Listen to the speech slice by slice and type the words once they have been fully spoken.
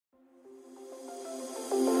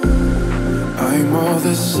I'm all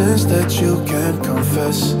the sins that you can't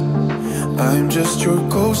confess. I'm just your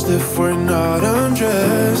ghost if we're not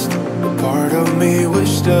undressed. A part of me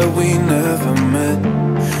wish that we never met,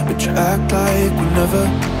 but you act like we never.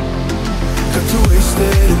 Got too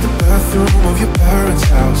wasted in the bathroom of your parents'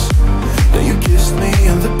 house. Then you kissed me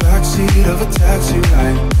in the backseat of a taxi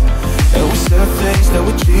ride. And we said things that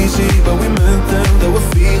were cheesy, but we meant them. There were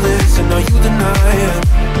feelings, and now you deny it.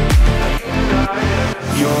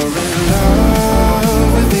 You're in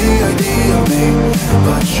love with the idea of me,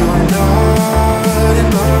 but you're not in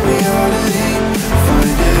my reality.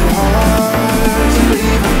 Find it hard to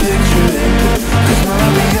leave a picture in, 'cause my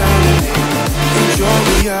reality ain't your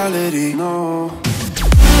reality, no.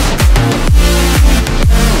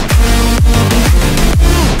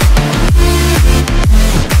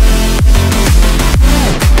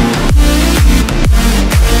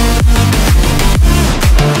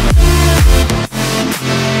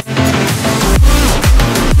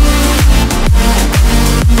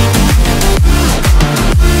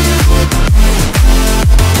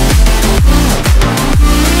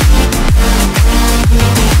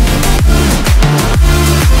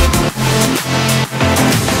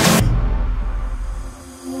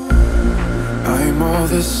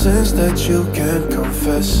 Sins that you can't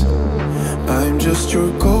confess. I'm just your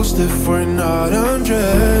ghost if we're not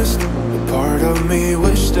undressed. A part of me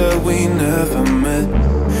wish that we never met,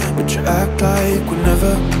 but you act like we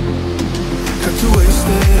never. Got too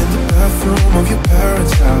wasted in the bathroom of your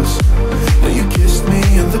parents' house. Then you kissed me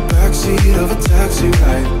in the backseat of a taxi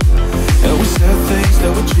ride. And we said things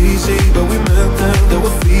that were cheesy, but we meant them. There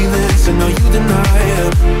were feelings, and now you deny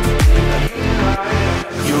it.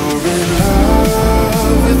 You're in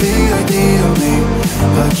love with the idea of me,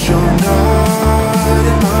 but you're not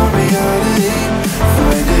in my reality.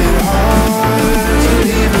 Find it hard to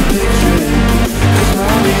leave a picture in, 'cause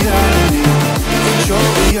my reality ain't your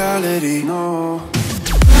reality, no.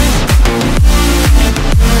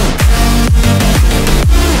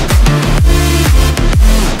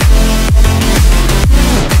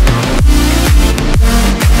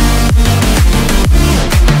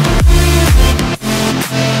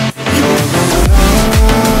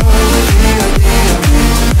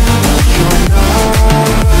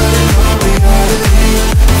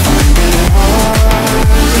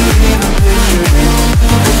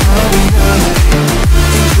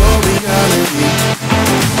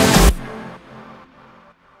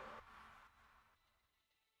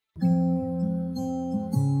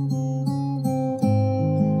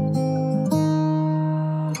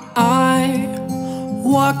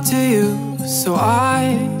 To you, so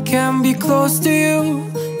I can be close to you.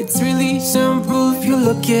 It's really simple if you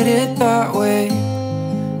look at it that way.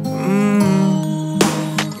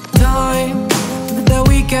 Time that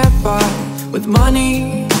we get by with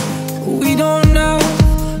money we don't know.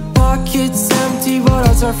 Pockets empty but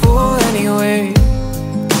ours are full anyway.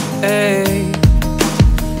 Hey.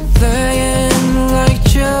 Playing like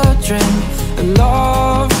children and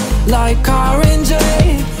love like R&J.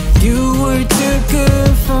 You were too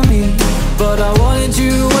good for me, but I wanted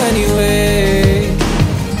you anyway.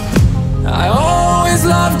 I always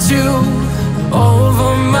loved you over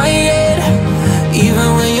my head, even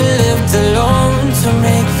when you lived alone to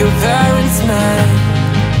make your parents mad.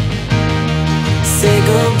 Say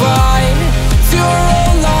goodbye to your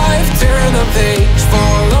old life, turn the page,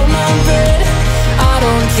 fall on my bed. I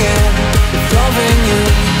don't care if loving you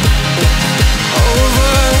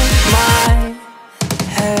over my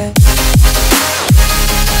head.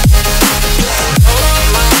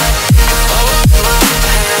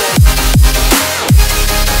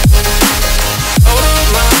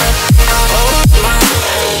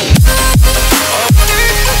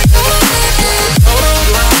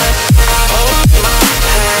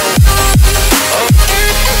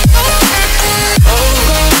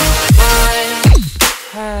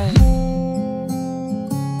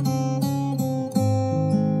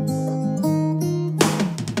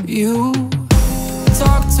 You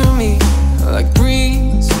talk to me like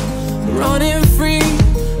breeze, running free,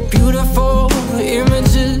 beautiful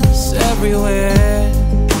images everywhere.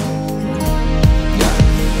 Yeah.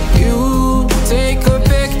 You take a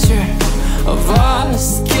picture of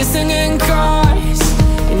us kissing in cars,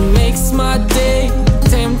 it makes my day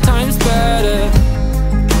 10 times better.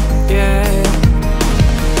 Yeah.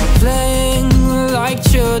 Playing like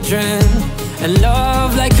children and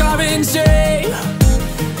love like R&J.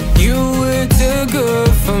 You were too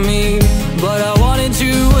good for me, but I wanted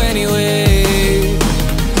you anyway.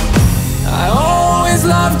 I always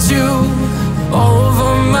loved you over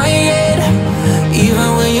my head, even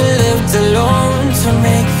when you lived alone to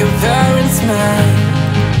make your parents mad.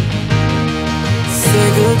 say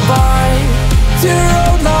goodbye to your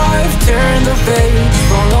old life, turn the page,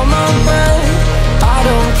 follow my way. I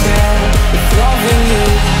don't care if loving you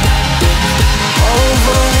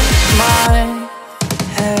over my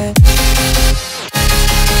head.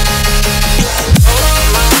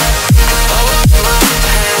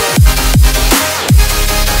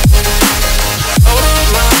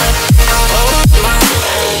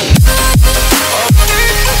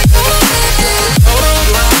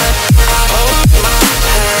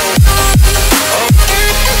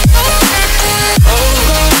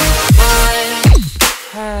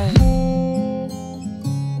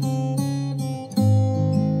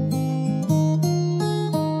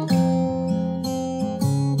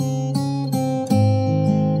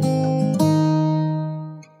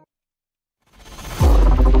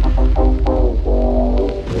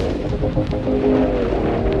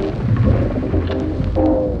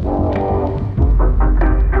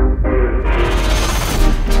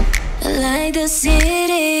 The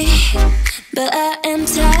city, but I am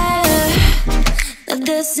tired of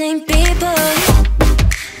the same people,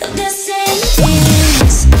 of the same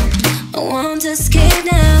things. I want to escape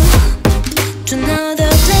now to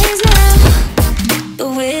another place now, but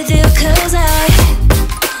with you, 'cause I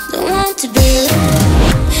don't want to be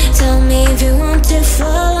alone. Tell me if you want to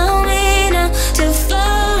follow me now, to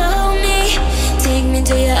follow me. Take me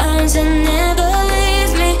to your arms and never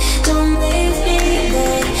leave me. Don't leave me,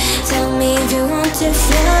 boy. Tell me if you want to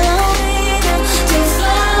follow me now, to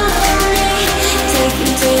follow me. Take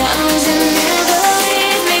me to your arms and never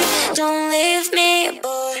leave me. Don't leave me,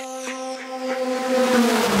 boy.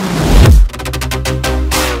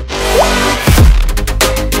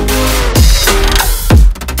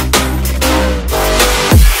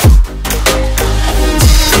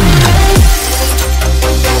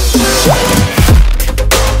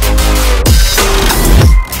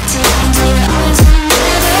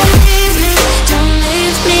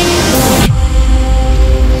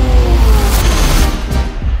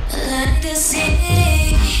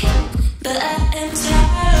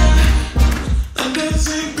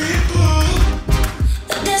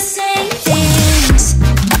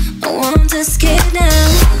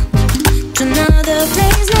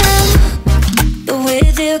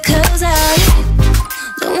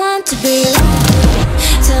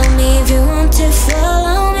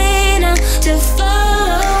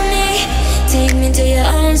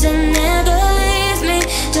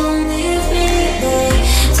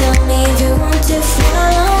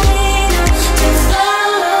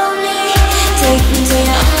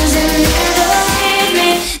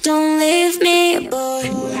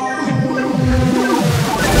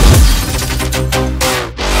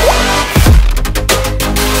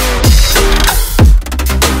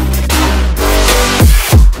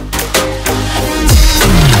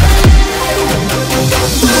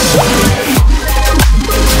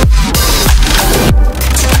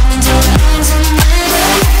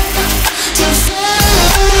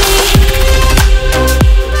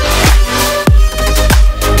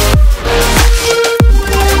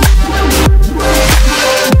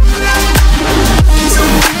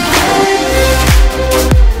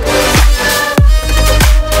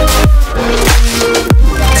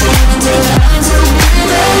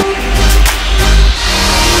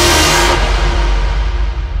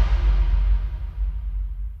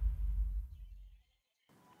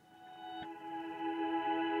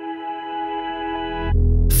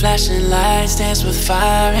 Flashing lights dance with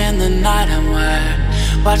fire in the night. I'm wired.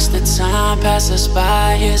 Watch the time pass us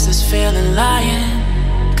by. Is this feeling lying?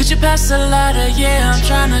 Could you pass the lighter? Yeah, I'm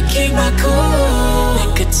trying to keep my cool.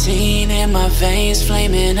 Nicotine in my veins,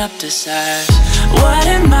 flaming up desires. What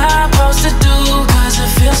am I supposed to do? 'Cause it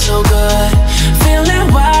feels so good.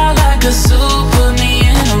 Feeling wild like a zoo. Put me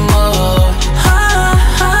in a mood.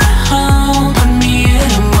 Put me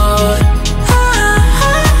in a mood.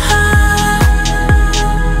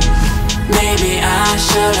 Maybe I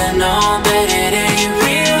should've known that it ain't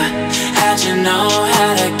real. How'd you know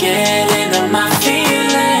how to get into my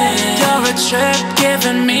feelings? You're a trip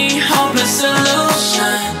giving me hopeless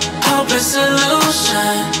solution. Hopeless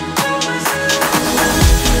solution.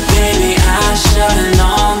 Baby, I should've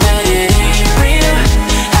known that it ain't real.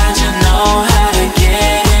 How'd you know how to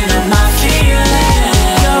get into my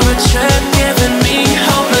feelings? You're a trip giving me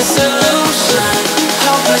hopeless solution.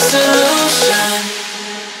 Hopeless solution.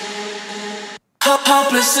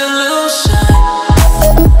 Hopeless solution.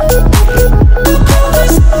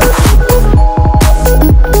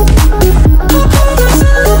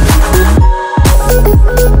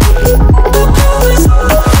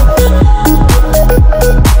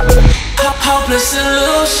 Hopeless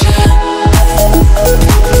solution.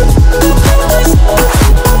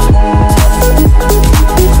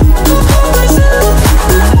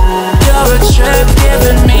 You're a trip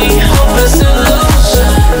giving me hopeless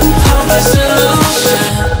illusion, hopeless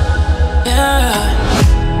illusion.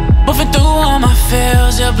 Yeah. Moving through all my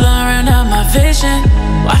feels, you're blurring out my vision.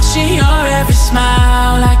 Watching your every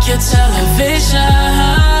smile like your television.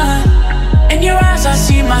 In your eyes I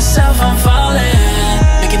see myself, I'm falling.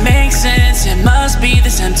 Make it make sense, it must be the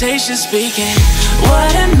temptation speaking.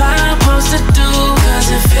 What am I supposed to do, cause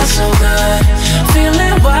it feels so good.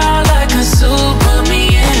 Feeling wild like a zoo, put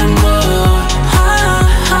me in a mood.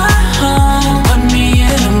 Put me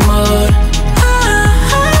in a mood.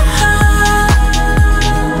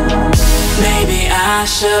 Maybe I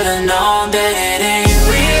should've known that it ain't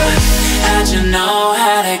real. How'd you know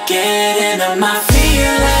how to get into my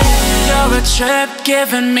feelings? You're a trip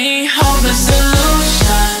giving me hopeless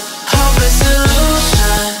illusion, hopeless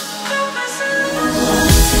illusion.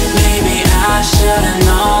 Maybe I should've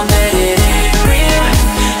known that it ain't real.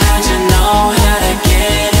 How'd you know how to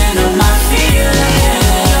get into my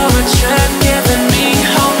feelings? You're a trip giving me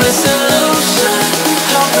hopeless illusion,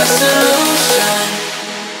 hopeless illusion.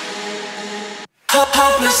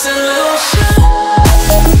 Hopeless illusion.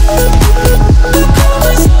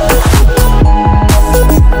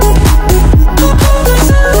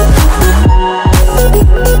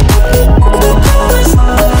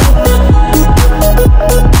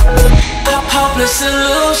 Hopeless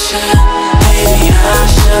illusion. Maybe I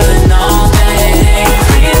should've known that it ain't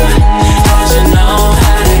real. How'd you know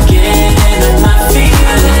how to get into my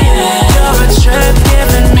feelings? You're a trip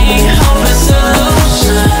giving me hopeless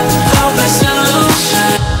illusion, hopeless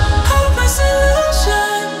illusion, hopeless illusion.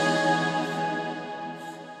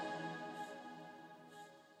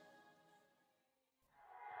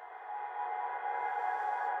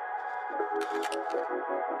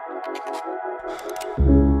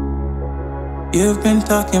 You've been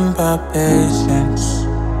talking about patience,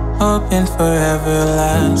 hoping for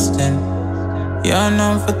everlasting. You're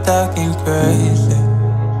known for talking crazy.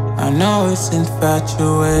 I know it's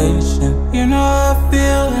infatuation. You know how I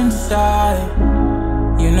feel inside.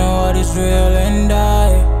 You know what is real, and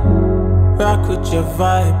I rock with your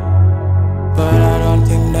vibe, but I don't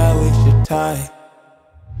think that we should tie.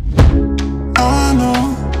 I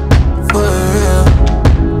know, for real,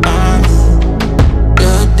 I know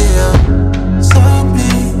the deal. So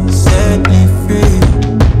please set me free.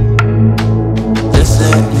 Just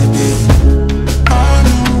let me be. I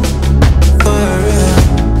know, for real,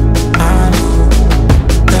 I know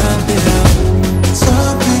the deal. So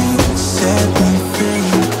please set me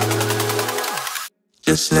free.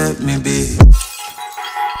 Just let me be.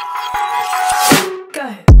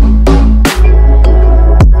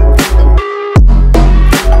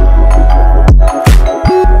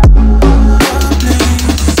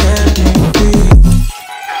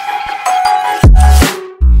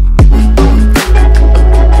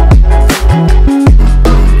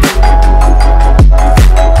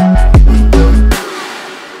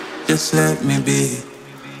 Just let me be.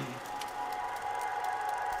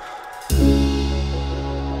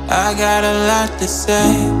 I got a lot to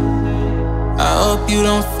say. I hope you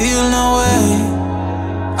don't feel no way.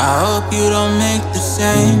 I hope you don't make the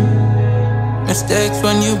same mistakes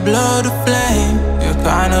when you blow the flame. You're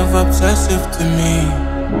kind of obsessive to me.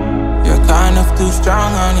 You're kind of too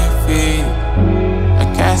strong on your feet. I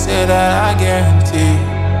can't say that I guarantee,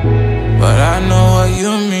 but I know what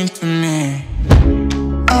you mean to me.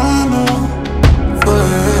 I know, for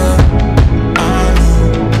real, I know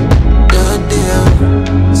the deal.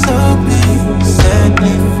 So please set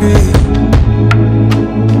me free.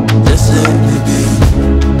 Just let me be.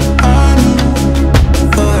 I know,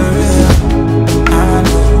 for real, I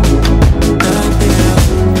know the deal.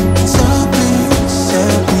 So please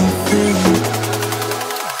set me free.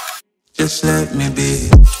 Just let me be.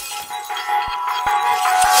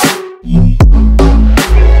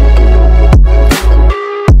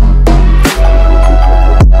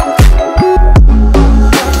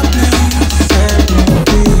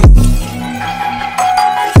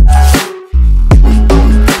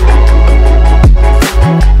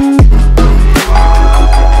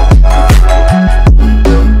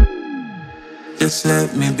 Just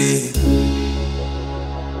let me be.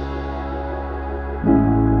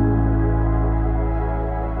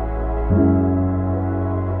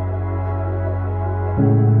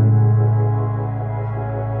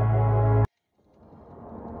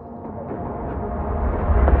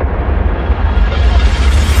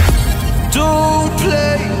 Don't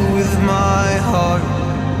play with my heart.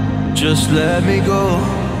 Just let me go.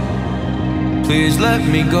 Please let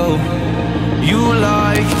me go. You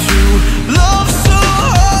like to love so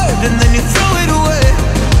hard and then you throw it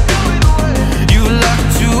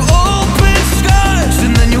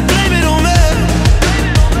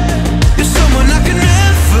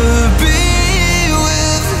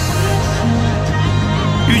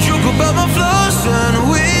about my flaws and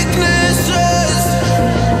weaknesses.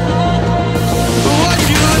 Why'd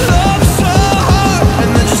you love so hard and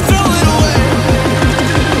then just throw it away?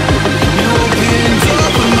 You opened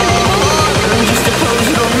up my heart and just to close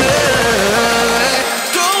it on me.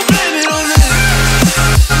 Don't blame it on me.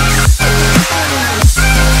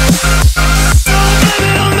 Don't blame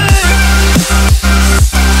it on me.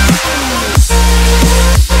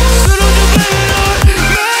 So don't you blame it on me.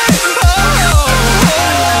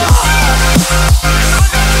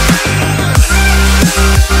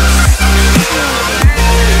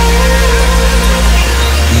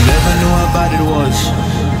 You never knew how bad it was.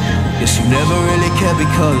 Guess you never really cared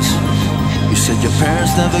because you said your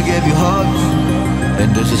parents never gave you hugs,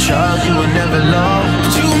 and as a child you were never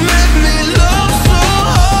loved. You made me love so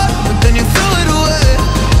hard, but then you threw it away.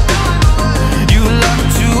 You like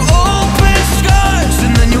to open scars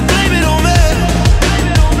and then you blame it on me.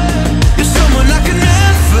 You're someone I could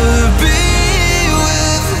never be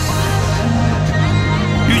with.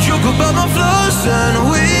 You joke about my flaws and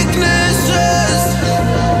weaknesses.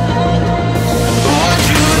 Why'd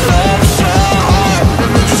you love so hard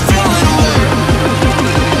and then just throw it away?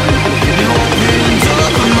 You opened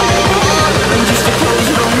up my heart and just to close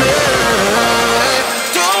it on me.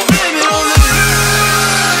 Don't blame it on me.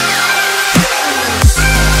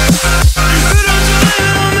 Don't you blame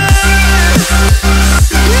it on me.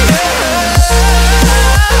 Yeah.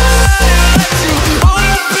 You like to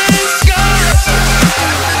open scars.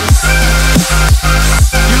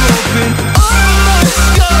 You open all my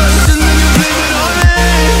scars and then you blame it on me.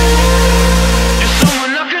 You're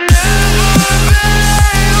someone I can never be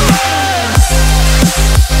with.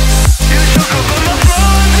 You shook up on my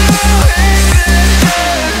flaws and weaknesses.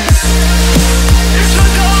 So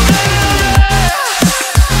don't blame it on me.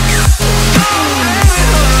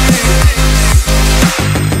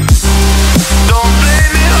 Don't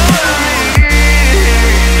blame it on me.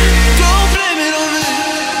 Don't blame it on me.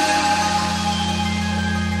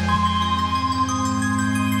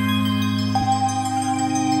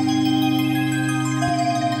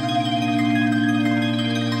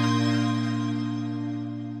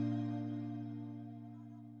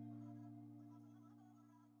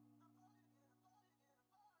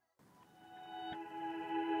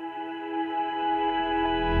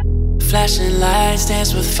 Flashing lights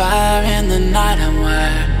dance with fire in the night. I'm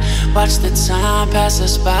wired. Watch the time pass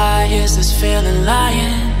us by. Is this feeling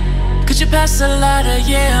lying? Could you pass the lighter?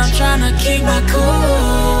 Yeah, I'm trying to keep my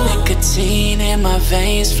cool. Nicotine in my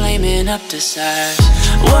veins, flaming up desires.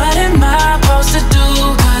 What am I supposed to do?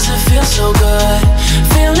 Cause it feels so good.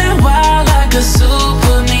 Feeling wild like a zoo.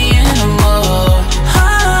 Put me in a mood.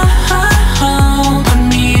 Put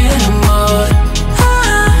me in a mood.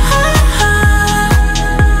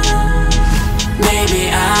 Maybe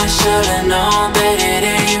I should've known that it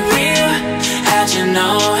ain't real. How'd you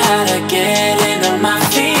know how to get into my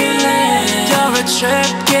feelings? You're a trip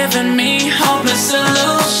giving me hopeless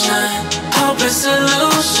solution. Hopeless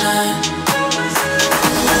solution.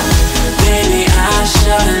 Baby, I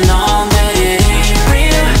should've known that it ain't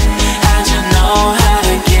real. How'd you know how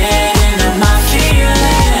to get into my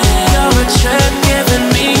feelings? You're a trip giving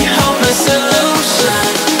me hopeless solution.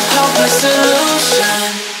 Hopeless solution.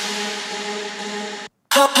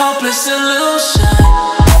 Hopeless solution.